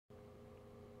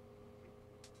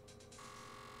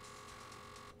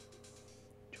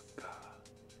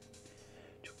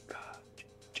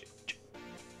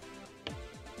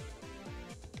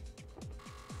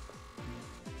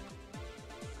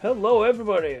Hello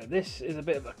everybody, this is a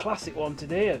bit of a classic one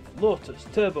today of Lotus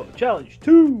Turbo Challenge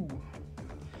 2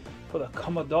 for the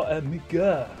Commodore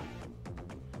Amiga.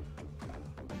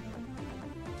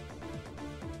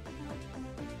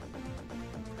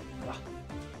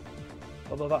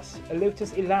 Although that's a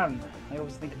Lotus Elan, I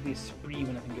always think of the Esprit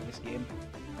when I think of this game.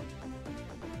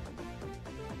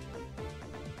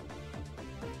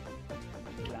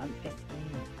 Elan SE.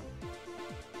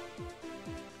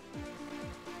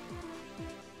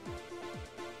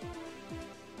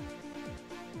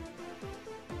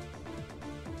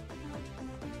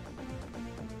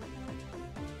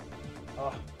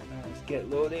 Oh, let's get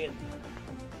loaded.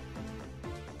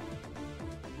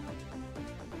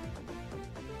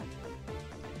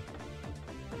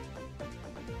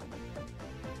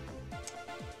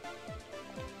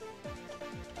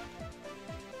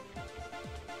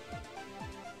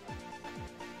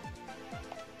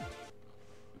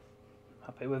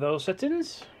 Happy with those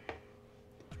settings?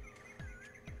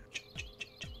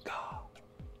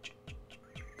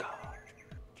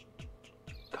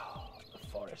 The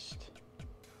forest.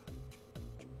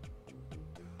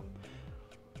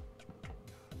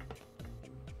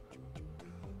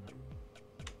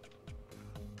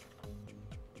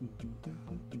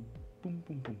 Boom,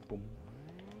 boom, boom, boom.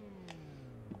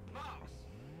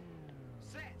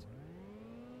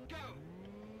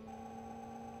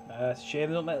 It's a shame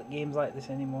they don't make games like this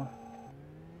anymore.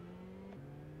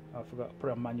 I forgot to put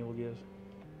it on manual gears.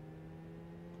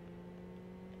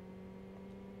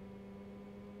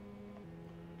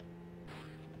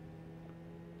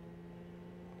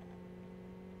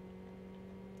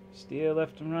 Steer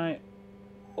left and right.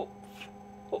 Up,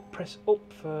 press up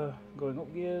for going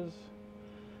up gears.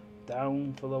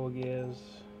 Down for lower gears.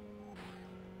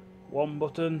 One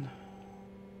button.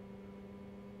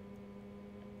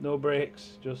 No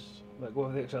brakes, just let go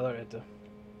of the accelerator.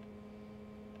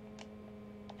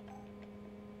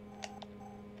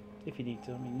 If you need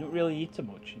to, I mean, you don't really need to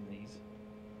much in these.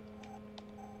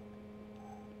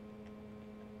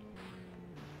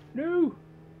 No!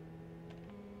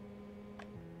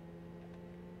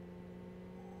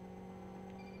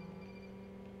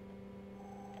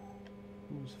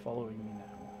 Who's following me now?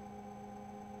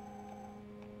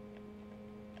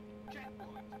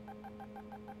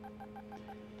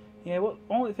 Yeah, what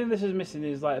only thing this is missing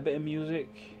is like a bit of music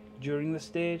during the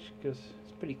stage, because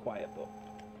it's pretty quiet, but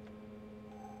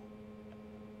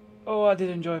oh, I did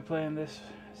enjoy playing this.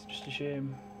 It's just a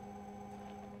shame.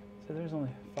 So there's only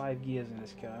 5 gears in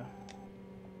this car.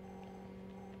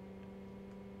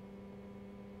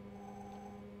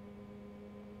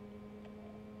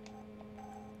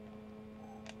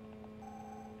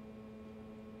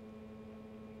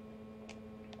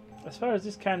 As far as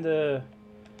this kind of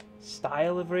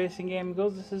style of racing game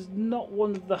goes, this is not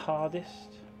one of the hardest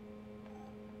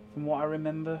from what I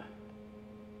remember.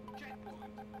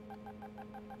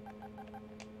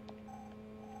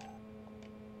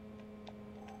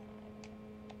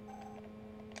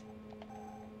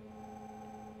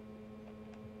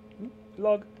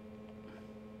 Log.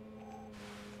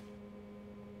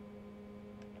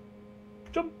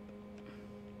 Jump.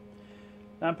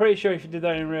 Now, I'm pretty sure if you did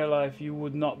that in real life you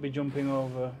would not be jumping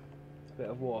over a bit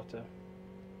of water.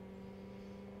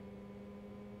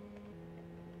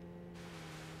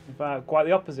 In fact, quite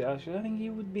the opposite actually. I think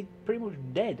you would be pretty much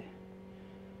dead,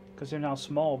 considering how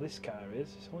small this car is.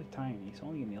 It's only tiny, it's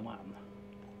only in the Elan.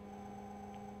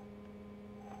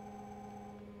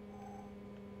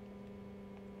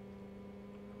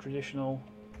 Traditional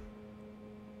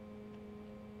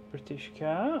British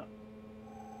car.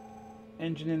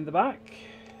 Engine in the back,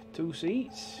 2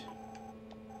 seats.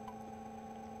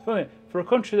 It's funny, for a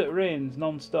country that rains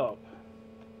non-stop,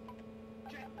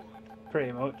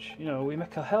 pretty much, you know, we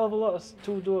make a hell of a lot of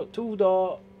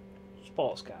two-door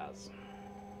sports cars.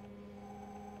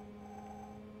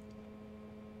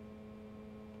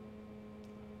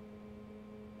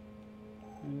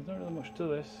 And there's not really much to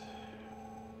this.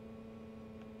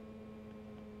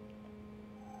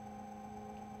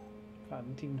 I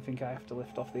don't even think I have to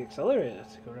lift off the accelerator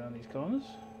to go around these corners.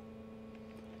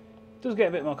 It does get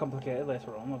a bit more complicated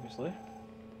later on, obviously.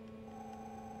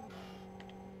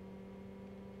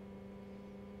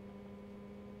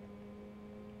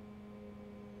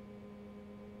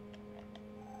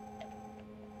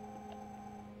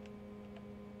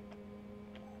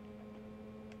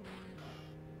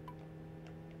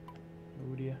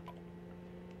 Oh dear.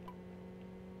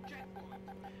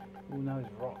 Oh, now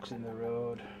there's rocks in the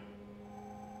road.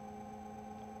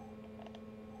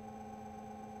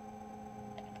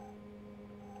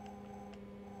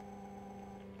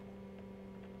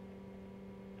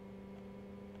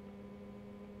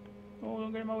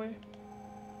 don't get in my way.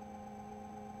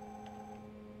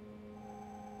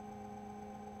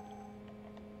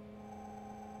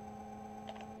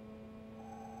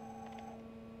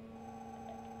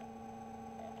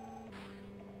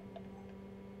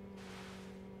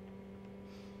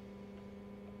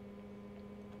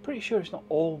 Pretty sure it's not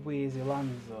always he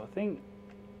lands though. I think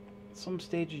some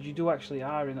stages you do actually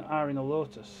are in a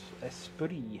Lotus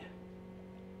Esprit.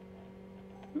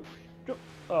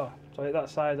 Oh, so I hit that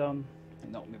side on, it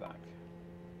knocked me back.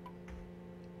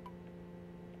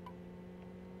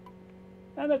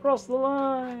 And across the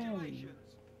line!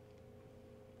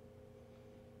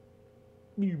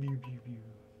 Pew, pew, pew, pew.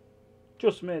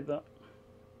 Just made that.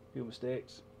 Few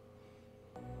mistakes.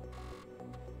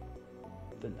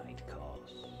 The night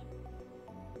course.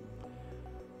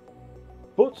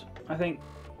 But I think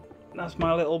that's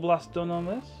my little blast done on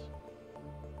this.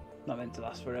 Not meant to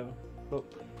last forever, but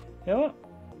you know what?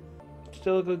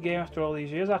 Still a good game after all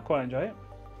these years. I quite enjoy it.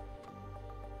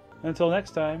 Until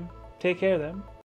next time, take care then.